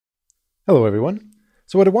Hello everyone.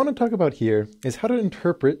 So what I want to talk about here is how to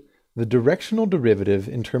interpret the directional derivative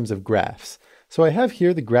in terms of graphs. So I have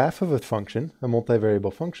here the graph of a function, a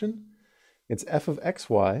multivariable function. It's f of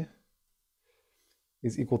xy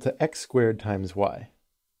is equal to x squared times y.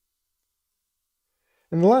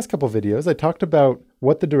 In the last couple of videos, I talked about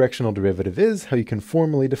what the directional derivative is, how you can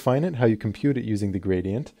formally define it, how you compute it using the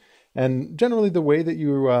gradient, and generally the way that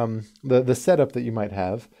you, the setup that you might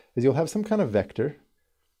have is you'll have some kind of vector.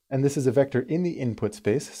 And this is a vector in the input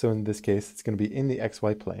space. So in this case, it's going to be in the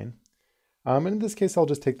xy plane. And in this case, I'll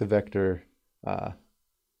just take the vector,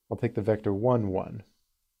 I'll take the vector 1, 1.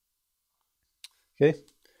 Okay.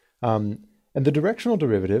 And the directional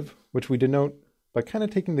derivative, which we denote by kind of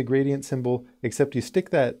taking the gradient symbol, except you stick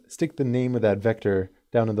the name of that vector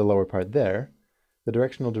down in the lower part there, the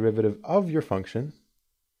directional derivative of your function,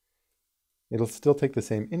 it'll still take the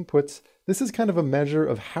same inputs. This is kind of a measure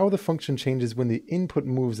of how the function changes when the input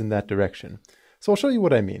moves in that direction. So I'll show you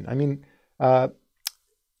what I mean.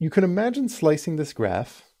 You can imagine slicing this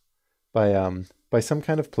graph by some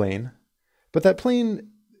kind of plane, but that plane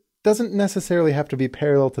doesn't necessarily have to be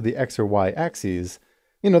parallel to the x or y axes.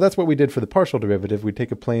 You know, that's what we did for the partial derivative. We'd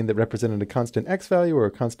take a plane that represented a constant x value or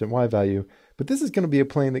a constant y value, but this is going to be a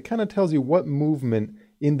plane that kind of tells you what movement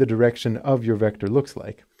in the direction of your vector looks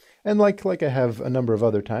like. And like I have a number of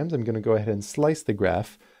other times, I'm going to go ahead and slice the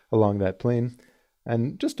graph along that plane.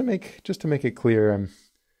 And just to make it clear, I'm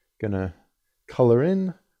going to color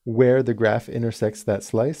in where the graph intersects that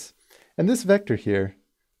slice. And this vector here,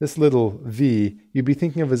 this little v, you'd be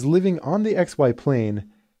thinking of as living on the xy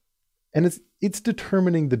plane, and it's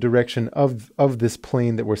determining the direction of this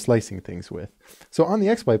plane that we're slicing things with. So on the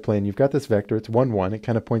xy plane, you've got this vector, it's 1, 1, it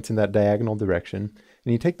kind of points in that diagonal direction,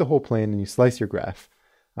 and you take the whole plane and you slice your graph.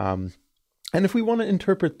 And if we want to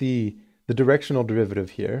interpret the directional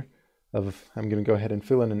derivative here of, I'm going to go ahead and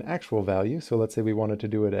fill in an actual value. So let's say we wanted to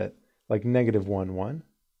do it at like -1, 1.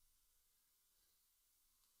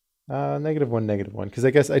 -1, -1, because I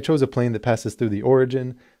guess I chose a plane that passes through the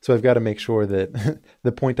origin, so I've got to make sure that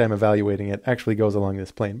the point I'm evaluating it actually goes along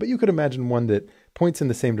this plane. But you could imagine one that points in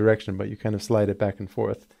the same direction, but you kind of slide it back and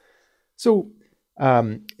forth. So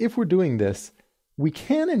if we're doing this, we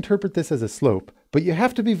can interpret this as a slope, but you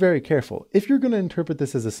have to be very careful. If you're going to interpret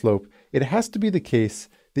this as a slope, it has to be the case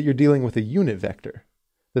that you're dealing with a unit vector,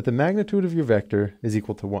 that the magnitude of your vector is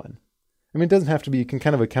equal to 1. I mean, it doesn't have to be, you can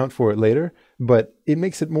kind of account for it later, but it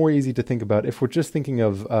makes it more easy to think about if we're just thinking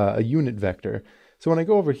of a unit vector. So when I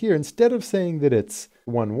go over here, instead of saying that it's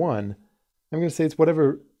 1, 1, I'm going to say it's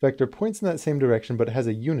whatever vector points in that same direction, but it has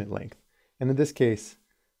a unit length. And in this case,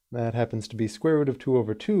 that happens to be square root of 2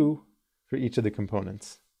 over 2 for each of the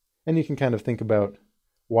components. And you can kind of think about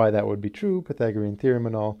why that would be true, Pythagorean theorem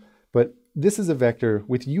and all. But this is a vector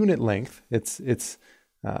with unit length. Its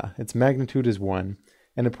magnitude is 1,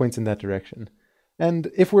 and it points in that direction.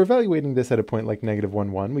 And if we're evaluating this at a point like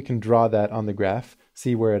 -1, 1, we can draw that on the graph,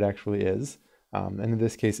 see where it actually is. And in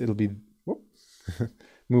this case, it'll be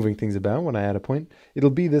moving things about when I add a point.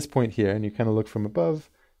 It'll be this point here, and you kind of look from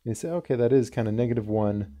above, and you say, okay, that is kind of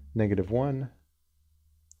 -1, -1.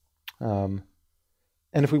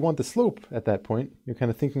 And if we want the slope at that point, you're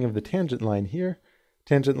kind of thinking of the tangent line here,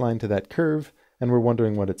 tangent line to that curve, and we're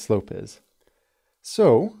wondering what its slope is.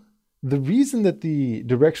 So the reason that the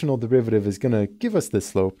directional derivative is going to give us this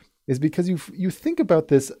slope is because you think about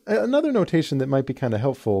this, another notation that might be kind of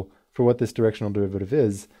helpful for what this directional derivative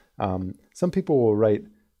is. Some people will write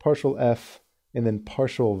partial f and then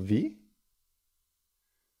partial v.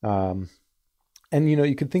 And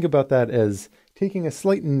you could think about that as taking a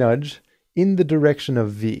slight nudge in the direction of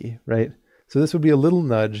v, right? So this would be a little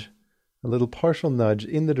nudge, a little partial nudge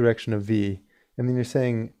in the direction of v. And then you're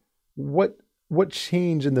saying, what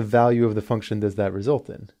change in the value of the function does that result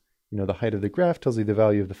in? You know, the height of the graph tells you the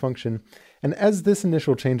value of the function. And as this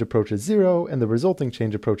initial change approaches 0 and the resulting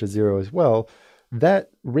change approaches 0 as well,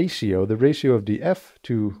 that ratio, the ratio of df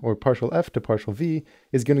to, or partial f to partial v,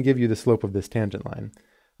 is going to give you the slope of this tangent line.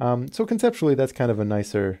 So conceptually, that's kind of a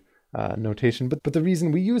nicer notation, but the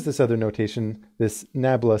reason we use this other notation, this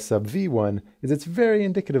nabla sub v1, is it's very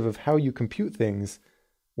indicative of how you compute things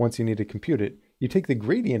once you need to compute it. You take the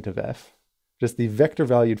gradient of f, just the vector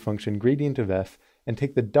valued function gradient of f, and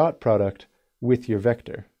take the dot product with your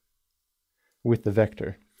vector, with the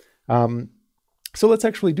vector. So let's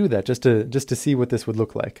actually do that just to see what this would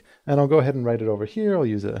look like. And I'll go ahead and write it over here. I'll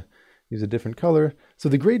use a different color. So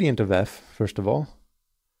the gradient of f, first of all,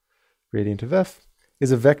 gradient of f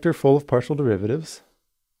is a vector full of partial derivatives.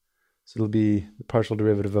 So it'll be the partial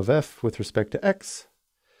derivative of f with respect to x,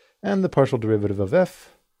 and the partial derivative of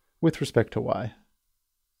f with respect to y.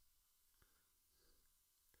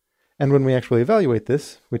 And when we actually evaluate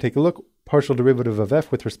this, we take a look, partial derivative of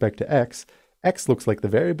f with respect to x. X looks like the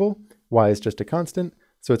variable, y is just a constant,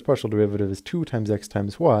 so its partial derivative is 2 times x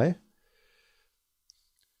times y.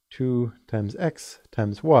 2 times x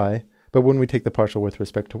times y. But when we take the partial with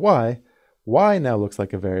respect to y, y now looks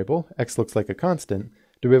like a variable, x looks like a constant.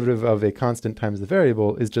 Derivative of a constant times the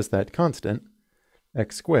variable is just that constant,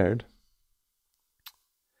 x squared.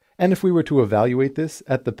 And if we were to evaluate this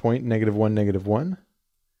at the point -1, -1,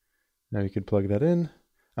 now you could plug that in.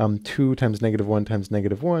 2 times -1 times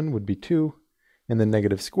 -1 would be 2, and then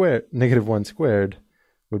 -1 squared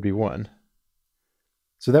would be 1.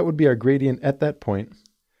 So that would be our gradient at that point,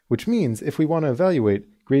 which means if we want to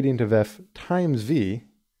evaluate gradient of f times v,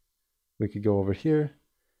 we could go over here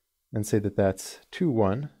and say that that's 2,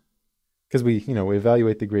 1, because we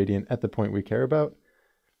evaluate the gradient at the point we care about,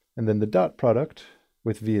 and then the dot product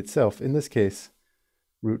with v itself, in this case,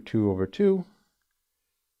 root 2 over 2,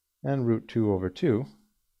 and root 2 over 2.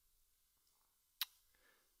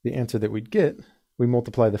 The answer that we'd get, we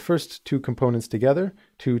multiply the first two components together,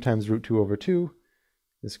 2 times root 2 over 2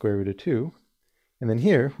 is square root of 2. And then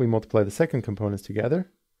here, we multiply the second components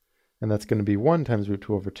together, and that's going to be 1 times root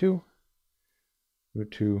 2 over 2,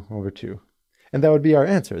 root 2 over 2. And that would be our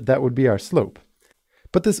answer. That would be our slope.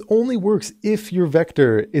 But this only works if your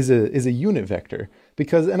vector is a unit vector,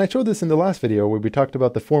 because, and I showed this in the last video where we talked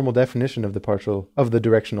about the formal definition of the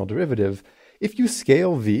directional derivative. If you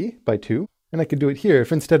scale v by 2, and I could do it here,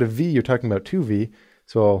 if instead of v you're talking about 2v,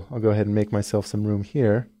 so I'll go ahead and make myself some room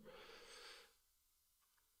here.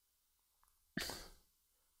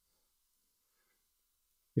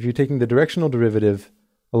 If you're taking the directional derivative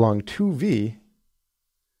along 2v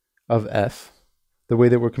of f, the way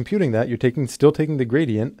that we're computing that, you're still taking the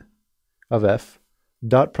gradient of f,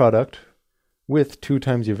 dot product with 2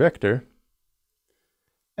 times your vector,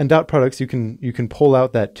 and dot products you can pull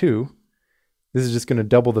out that 2. This is just going to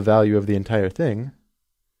double the value of the entire thing,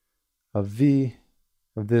 of v,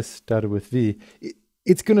 of this dotted with v.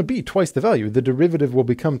 It's going to be twice the value. The derivative will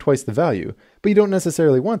become twice the value. But you don't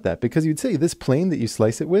necessarily want that, because you'd say this plane that you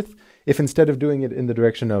slice it with, if instead of doing it in the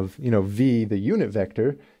direction of v, the unit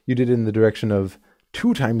vector, you did it in the direction of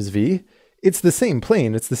 2 times v, it's the same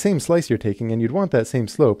plane, it's the same slice you're taking, and you'd want that same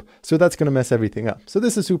slope, so that's going to mess everything up. So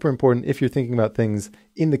this is super important if you're thinking about things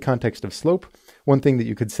in the context of slope. One thing that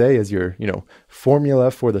you could say as your formula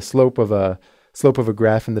for the slope of a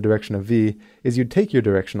graph in the direction of v is you'd take your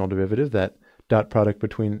directional derivative, that dot product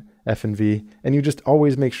between f and v, and you just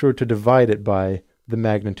always make sure to divide it by the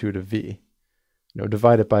magnitude of v.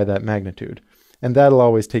 Divide it by that magnitude. And that'll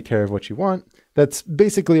always take care of what you want. That's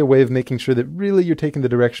basically a way of making sure that really you're taking the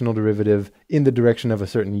directional derivative in the direction of a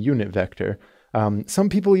certain unit vector. Some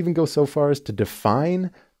people even go so far as to define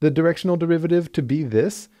the directional derivative to be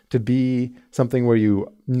this, to be something where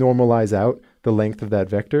you normalize out the length of that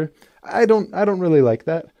vector. I don't really like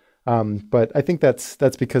that, but I think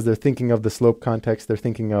that's because they're thinking of the slope context. They're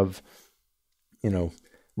thinking of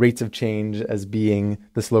rates of change as being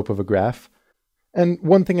the slope of a graph. And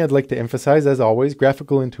one thing I'd like to emphasize, as always,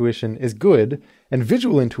 graphical intuition is good, and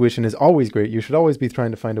visual intuition is always great. You should always be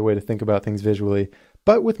trying to find a way to think about things visually.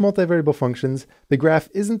 But with multivariable functions, the graph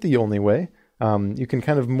isn't the only way. You can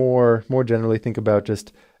kind of more generally think about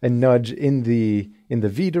just a nudge in the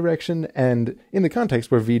v direction, and in the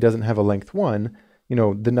context where v doesn't have a length 1,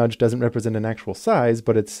 the nudge doesn't represent an actual size,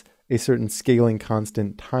 but it's a certain scaling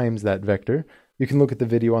constant times that vector. You can look at the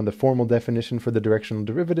video on the formal definition for the directional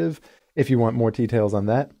derivative if you want more details on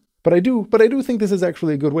that. But I do think this is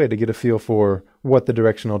actually a good way to get a feel for what the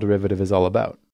directional derivative is all about.